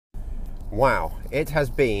Wow, it has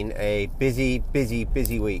been a busy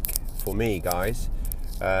week for me, guys.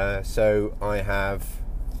 We've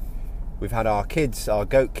had our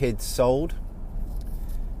goat kids sold,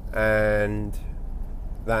 and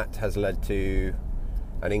that has led to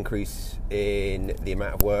an increase in the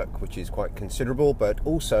amount of work, which is quite considerable, but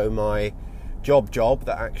also my job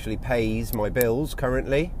that actually pays my bills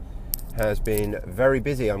currently has been very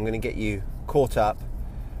busy. I'm going to get you caught up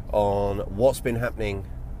on what's been happening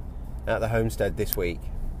at the homestead this week.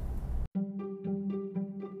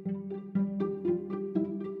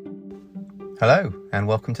 Hello and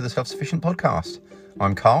welcome to the Self-Sufficient Podcast.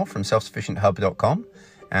 I'm Carl from selfsufficienthub.com,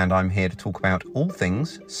 and I'm here to talk about all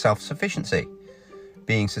things self-sufficiency.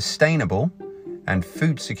 Being sustainable and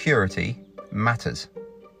food security matters.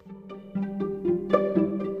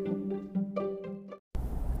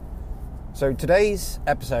 So today's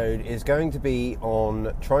episode is going to be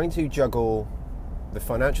on trying to juggle the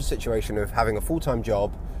financial situation of having a full-time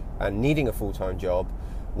job and needing a full-time job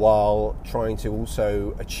while trying to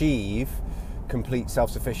also achieve complete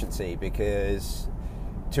self-sufficiency, because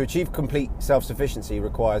to achieve complete self-sufficiency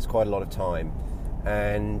requires quite a lot of time.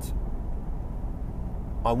 And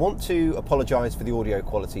I want to apologise for the audio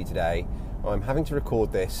quality today. I'm having to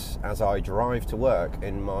record this as I drive to work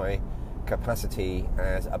in my capacity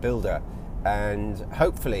as a builder, and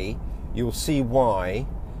hopefully you'll see why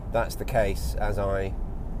that's the case as I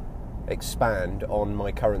expand on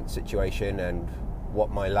my current situation and what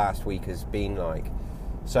my last week has been like.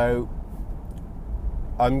 So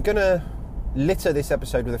I'm going to litter this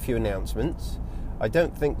episode with a few announcements. I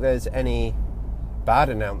don't think there's any bad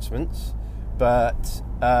announcements, but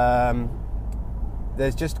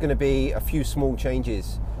there's just going to be a few small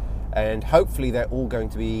changes, and hopefully they're all going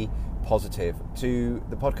to be positive to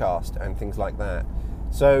the podcast and things like that.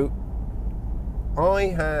 So I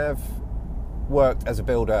have worked as a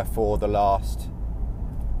builder for the last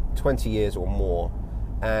 20 years or more,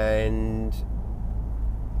 and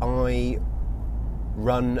I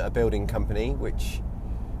run a building company which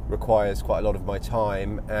requires quite a lot of my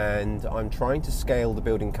time, and I'm trying to scale the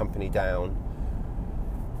building company down,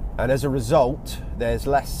 and as a result there's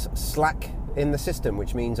less slack in the system,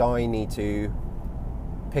 which means I need to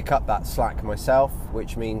pick up that slack myself,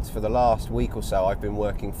 which means for the last week or so I've been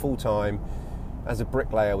working full-time as a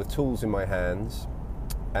bricklayer with tools in my hands,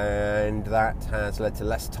 and that has led to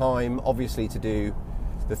less time, obviously, to do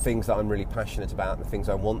the things that I'm really passionate about and the things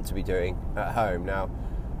I want to be doing at home. Now,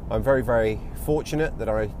 I'm very fortunate that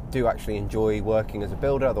I do actually enjoy working as a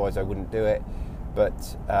builder, otherwise I wouldn't do it,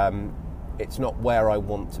 but it's not where I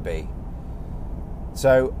want to be.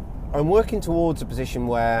 So I'm working towards a position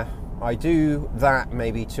where I do that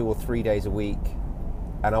maybe 2 or 3 days a week,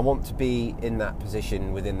 and I want to be in that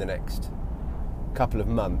position within the next couple of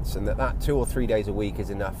months, and that 2 or 3 days a week is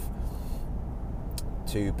enough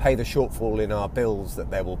to pay the shortfall in our bills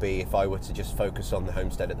that there will be if I were to just focus on the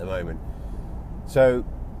homestead at the moment. So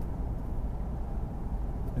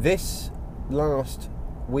this last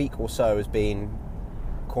week or so has been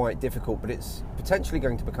quite difficult, but it's potentially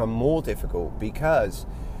going to become more difficult because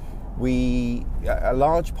a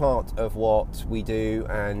large part of what we do,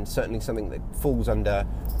 and certainly something that falls under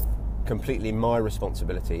completely my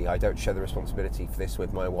responsibility, I don't share the responsibility for this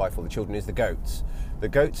with my wife or the children, is the goats. The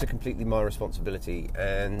goats are completely my responsibility,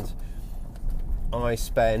 and I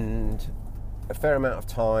spend a fair amount of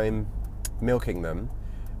time milking them.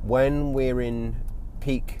 When we're in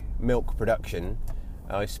peak milk production,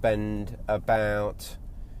 I spend about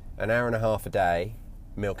an hour and a half a day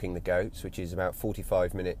milking the goats, which is about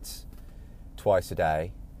 45 minutes twice a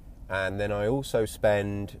day. And then I also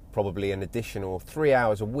spend probably an additional 3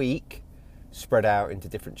 hours a week spread out into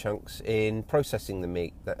different chunks in processing the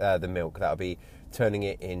milk. That'll be turning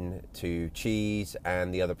it into cheese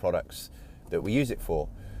and the other products that we use it for.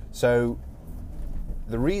 So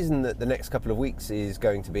the reason that the next couple of weeks is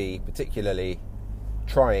going to be particularly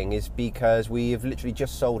trying is because we have literally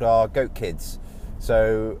just sold our goat kids.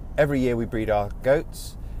 So every year we breed our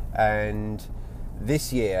goats, and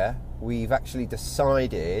this year we've actually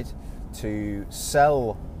decided to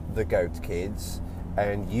sell the goat kids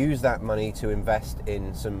and use that money to invest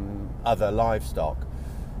in some other livestock.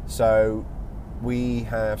 So we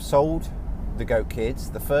have sold the goat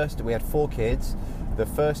kids. We had 4 kids. The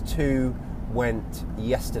first 2 went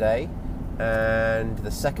yesterday, and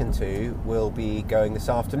the second 2 will be going this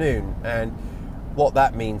afternoon. And what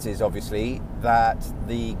that means is obviously that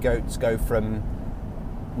the goats go from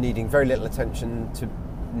needing very little attention to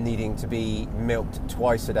needing to be milked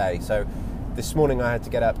twice a day. So this morning I had to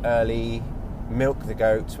get up early, milk the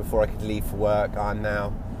goats before I could leave for work. I'm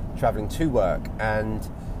now travelling to work, and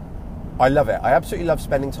I love it. I absolutely love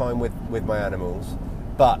spending time with my animals,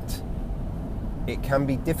 but it can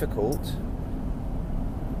be difficult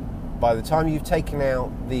by the time you've taken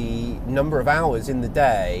out the number of hours in the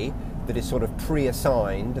day that is sort of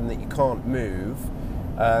pre-assigned and that you can't move.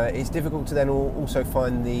 It's difficult to then also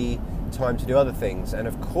find the time to do other things. And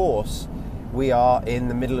of course, we are in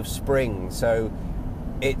the middle of spring, so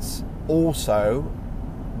it's also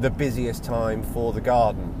the busiest time for the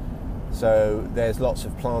garden. So there's lots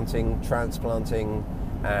of planting, transplanting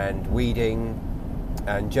and weeding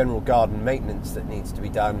and general garden maintenance that needs to be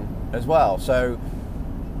done as well. So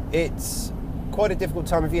it's quite a difficult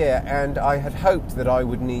time of year, and I had hoped that I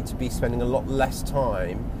would need to be spending a lot less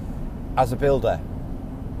time as a builder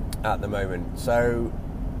at the moment. So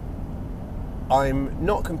I'm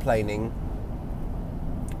not complaining.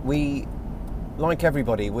 We, like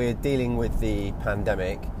everybody, we're dealing with the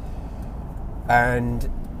pandemic, and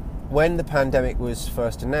when the pandemic was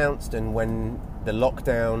first announced and when the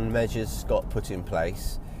lockdown measures got put in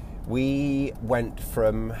place, we went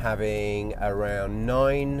from having around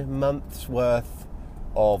 9 months worth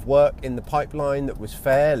of work in the pipeline that was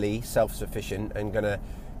fairly self-sufficient and going to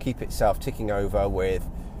keep itself ticking over with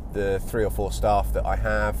the 3 or 4 staff that I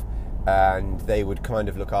have, and they would kind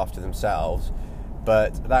of look after themselves.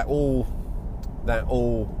 But that all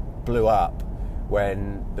blew up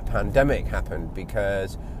when the pandemic happened,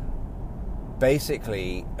 because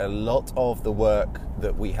basically a lot of the work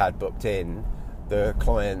that we had booked in, the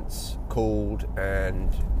clients called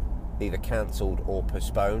and either cancelled or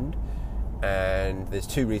postponed. And there's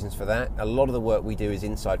 2 reasons for that. A lot of the work we do is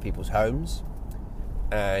inside people's homes,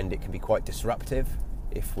 and it can be quite disruptive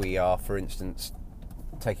if we are, for instance,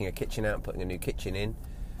 taking a kitchen out and putting a new kitchen in.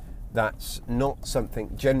 That's not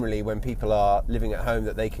something generally when people are living at home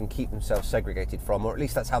that they can keep themselves segregated from, or at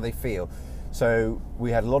least that's how they feel. So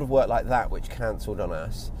we had a lot of work like that which cancelled on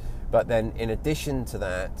us. But then in addition to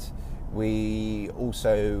that, we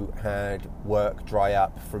also had work dry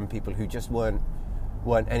up from people who just weren't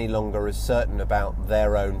any longer as certain about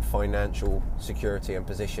their own financial security and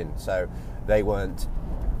position. So they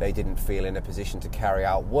didn't feel in a position to carry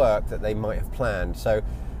out work that they might have planned. So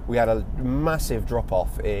we had a massive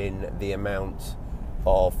drop-off in the amount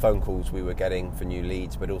of phone calls we were getting for new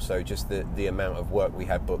leads, but also just the amount of work we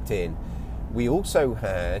had booked in. We also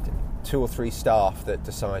had 2 or 3 staff that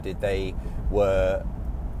decided they were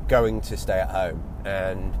going to stay at home.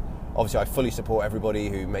 And obviously I fully support everybody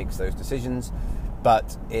who makes those decisions,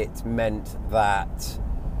 but it meant that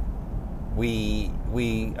we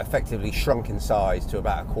effectively shrunk in size to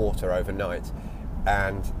about 1/4 overnight.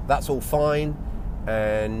 And that's all fine,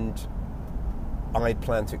 and I'd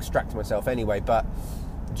planned to extract myself anyway, but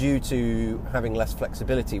due to having less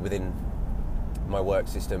flexibility within my work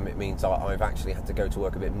system, it means I've actually had to go to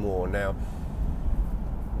work a bit more. Now,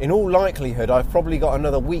 in all likelihood, I've probably got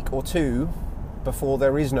another week or 2 before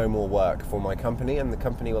there is no more work for my company, and the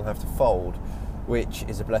company will have to fold, which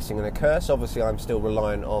is a blessing and a curse. Obviously, I'm still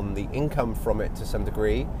reliant on the income from it to some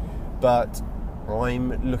degree, but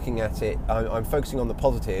I'm looking at it, I'm focusing on the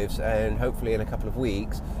positives, and hopefully in a couple of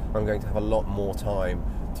weeks I'm going to have a lot more time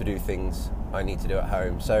to do things I need to do at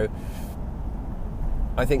home. So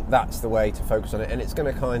I think that's the way to focus on it, and it's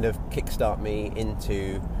going to kind of kickstart me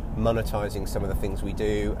into monetizing some of the things we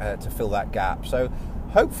do to fill that gap. So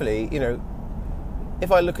hopefully,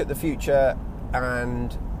 if I look at the future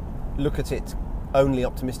and look at it only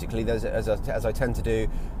optimistically, as I tend to do,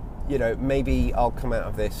 maybe I'll come out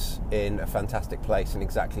of this in a fantastic place and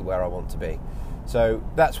exactly where I want to be. So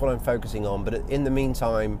that's what I'm focusing on. But in the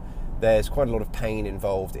meantime, there's quite a lot of pain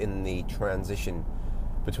involved in the transition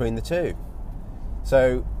between the two.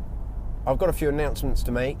 So I've got a few announcements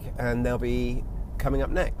to make, and they'll be coming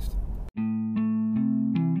up next.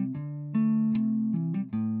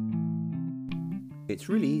 It's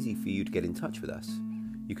really easy for you to get in touch with us.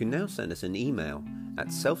 You can now send us an email at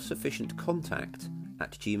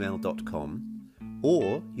selfsufficientcontact@gmail.com,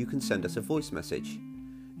 or you can send us a voice message.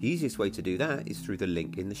 The easiest way to do that is through the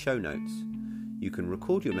link in the show notes. You can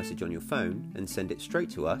record your message on your phone and send it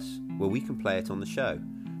straight to us, where we can play it on the show.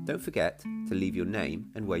 Don't forget to leave your name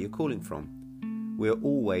and where you're calling from. We're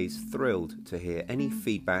always thrilled to hear any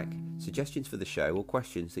feedback, suggestions for the show, or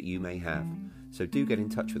questions that you may have. So do get in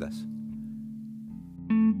touch with us.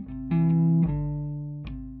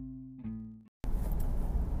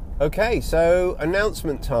 Okay, so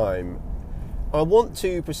announcement time. I want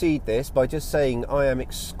to precede this by just saying I am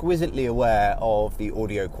exquisitely aware of the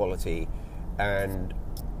audio quality, and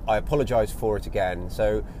I apologise for it again.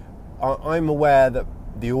 So I'm aware that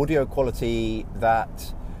the audio quality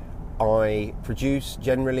that I produce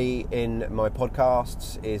generally in my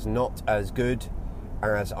podcasts is not as good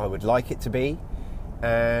as I would like it to be.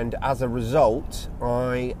 And as a result,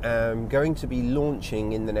 I am going to be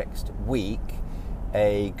launching in the next week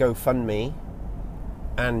a GoFundMe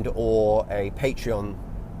and or a Patreon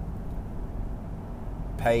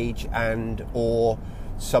page and or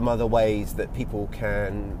some other ways that people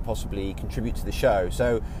can possibly contribute to the show.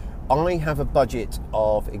 So I have a budget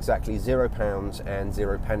of exactly £0 and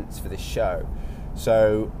 0 pence for this show.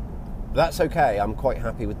 So that's okay, I'm quite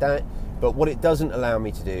happy with that. But what it doesn't allow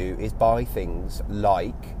me to do is buy things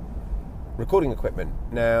like recording equipment.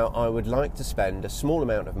 Now, I would like to spend a small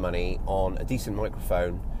amount of money on a decent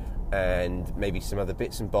microphone and maybe some other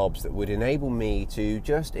bits and bobs that would enable me to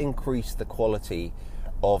just increase the quality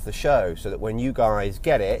of the show so that when you guys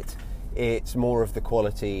get it, it's more of the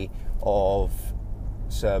quality of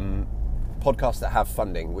some podcasts that have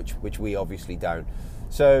funding, which we obviously don't.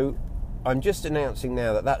 So I'm just announcing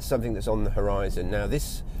now that that's something that's on the horizon. Now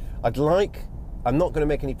I'm not going to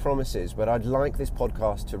make any promises, but I'd like this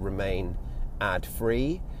podcast to remain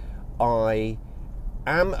ad-free. I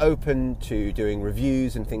am open to doing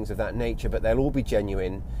reviews and things of that nature, but they'll all be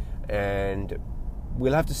genuine, and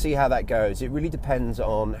we'll have to see how that goes. It really depends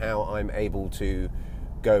on how I'm able to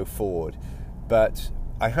go forward. But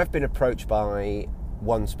I have been approached by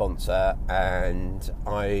one sponsor, and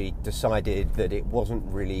I decided that it wasn't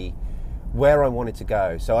really where I wanted to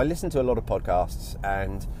go. So I listened to a lot of podcasts,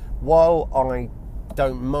 and while I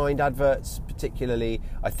don't mind adverts particularly,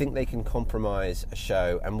 I think they can compromise a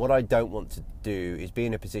show. And what I don't want to do is be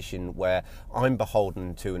in a position where I'm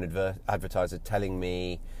beholden to an advertiser telling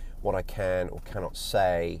me what I can or cannot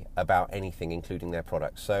say about anything, including their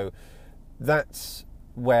products. So that's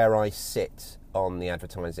where I sit on the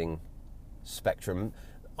advertising spectrum.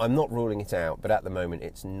 I'm not ruling it out, but at the moment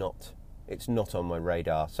it's not on my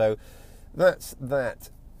radar. So that's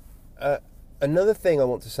that. Another thing I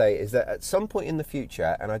want to say is that at some point in the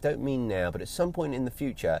future, and I don't mean now, but at some point in the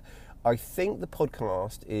future, I think the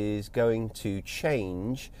podcast is going to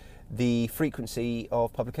change the frequency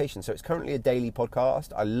of publication. So it's currently a daily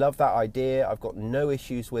podcast. I love that idea. I've got no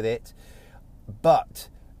issues with it. But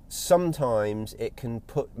sometimes it can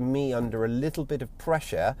put me under a little bit of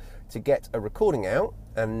pressure to get a recording out,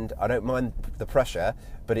 and I don't mind the pressure,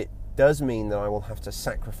 but it does mean that I will have to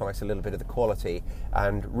sacrifice a little bit of the quality,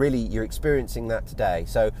 and really you're experiencing that today.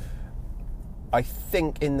 So I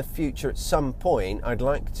think in the future at some point I'd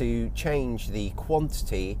like to change the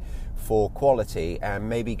quantity for quality and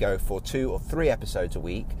maybe go for 2 or 3 episodes a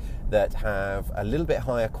week that have a little bit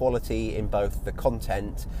higher quality in both the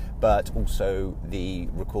content but also the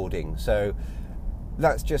recording. So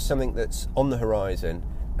that's just something that's on the horizon,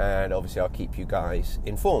 and obviously I'll keep you guys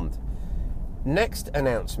informed. Next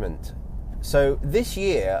announcement. So this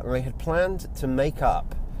year I had planned to make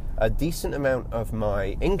up a decent amount of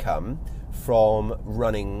my income from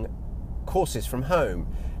running courses from home.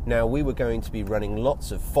 Now, we were going to be running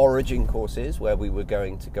lots of foraging courses where we were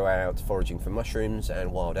going to go out foraging for mushrooms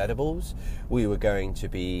and wild edibles. We were going to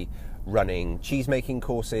be running cheese making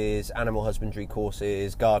courses, animal husbandry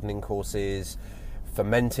courses, gardening courses,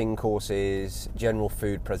 fermenting courses, general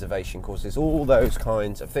food preservation courses, all those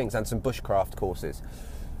kinds of things, and some bushcraft courses.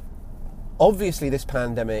 Obviously, this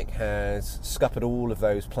pandemic has scuppered all of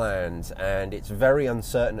those plans, and it's very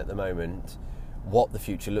uncertain at the moment what the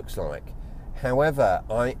future looks like. However,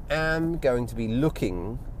 I am going to be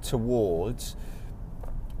looking towards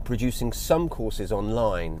producing some courses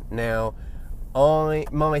online. Now,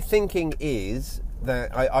 my thinking is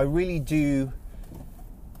that I really do...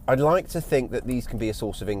 I'd like to think that these can be a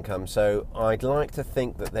source of income, so I'd like to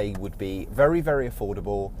think that they would be very, very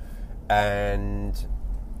affordable and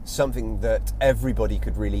something that everybody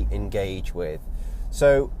could really engage with.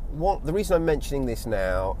 So the reason I'm mentioning this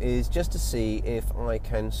now is just to see if I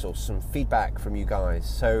can source some feedback from you guys.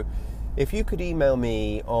 So if you could email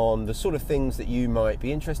me on the sort of things that you might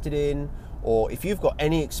be interested in, or if you've got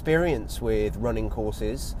any experience with running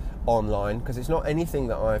courses online, because it's not anything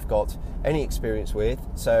that I've got any experience with.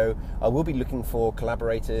 So I will be looking for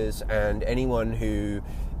collaborators and anyone who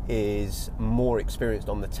is more experienced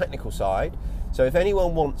on the technical side. So if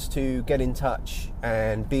anyone wants to get in touch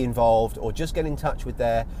and be involved, or just get in touch with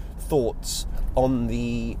their thoughts on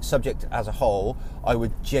the subject as a whole, I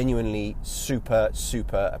would genuinely super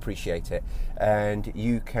appreciate it. And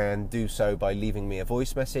you can do so by leaving me a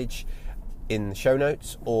voice message in the show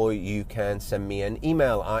notes, or you can send me an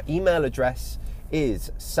email. Our email address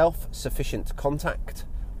is selfsufficientcontact,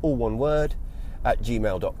 all one word,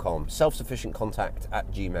 @gmail.com.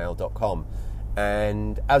 selfsufficientcontact@gmail.com.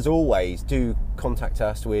 And as always, do contact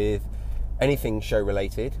us with anything show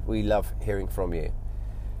related. We love hearing from you.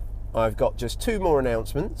 I've got just 2 more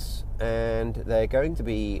announcements, and they're going to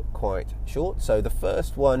be quite short. So the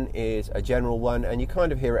first one is a general one, and you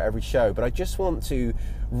kind of hear it every show, but I just want to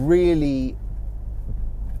really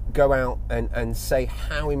go out and say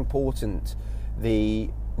how important the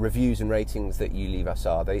reviews and ratings that you leave us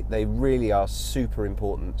are. They really are super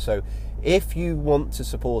important. So if you want to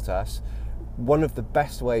support us, one of the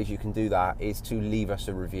best ways you can do that is to leave us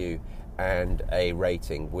a review and a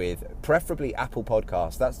rating with preferably Apple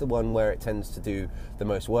Podcasts. That's the one where it tends to do the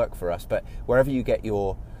most work for us, but wherever you get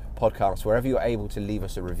your podcasts, wherever you're able to leave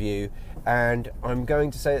us a review. And I'm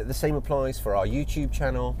going to say that the same applies for our YouTube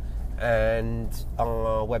channel and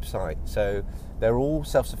our website. So they're all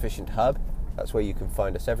Self-Sufficient Hub. That's where you can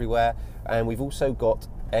find us everywhere. And we've also got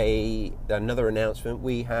another announcement.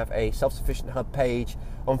 We have a Self-Sufficient Hub page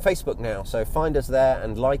on Facebook now, so find us there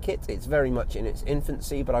and like it. It's very much in its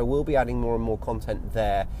infancy, but I will be adding more and more content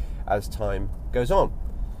there as time goes on.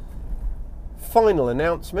 Final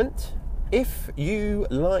announcement: if you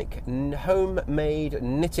like homemade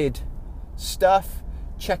knitted stuff,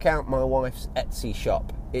 check out my wife's Etsy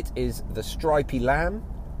shop. It is The Stripey Lamb,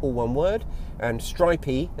 all one word, and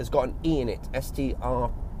Stripey has got an E in it,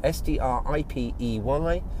 S-T-R-I-P-E-Y,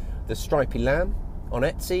 The Stripey Lamb on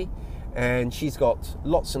Etsy. And she's got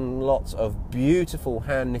lots and lots of beautiful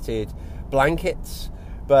hand-knitted blankets,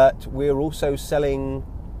 but we're also selling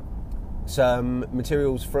some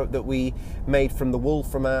materials that we made from the wool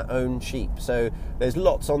from our own sheep. So there's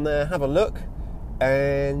lots on there. Have a look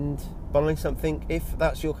and buy something if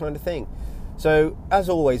that's your kind of thing. So as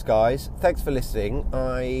always, guys, thanks for listening.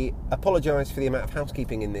 I apologise for the amount of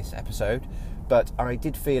housekeeping in this episode, but I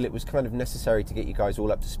did feel it was kind of necessary to get you guys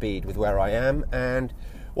all up to speed with where I am and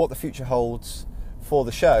what the future holds for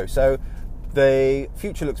the show. So the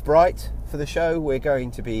future looks bright for the show. We're going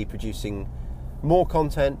to be producing more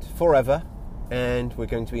content forever, and we're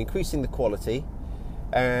going to be increasing the quality.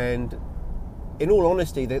 And in all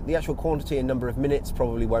honesty, the actual quantity and number of minutes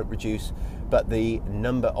probably won't reduce, but the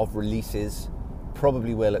number of releases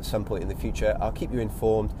probably will at some point in the future. I'll keep you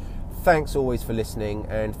informed. Thanks always for listening,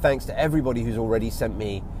 and thanks to everybody who's already sent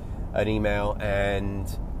me an email and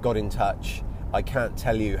got in touch. I can't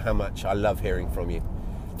tell you how much I love hearing from you.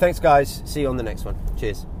 Thanks, guys. See you on the next one.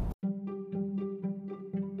 Cheers.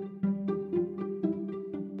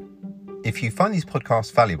 If you find these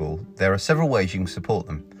podcasts valuable, there are several ways you can support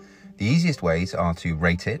them. The easiest ways are to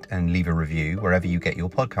rate it and leave a review wherever you get your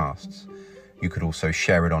podcasts. You could also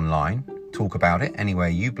share it online, talk about it anywhere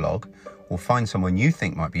you blog, or find someone you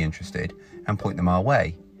think might be interested and point them our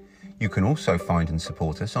way. You can also find and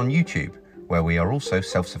support us on YouTube, where we are also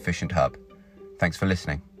Self-Sufficient Hub. Thanks for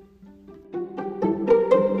listening.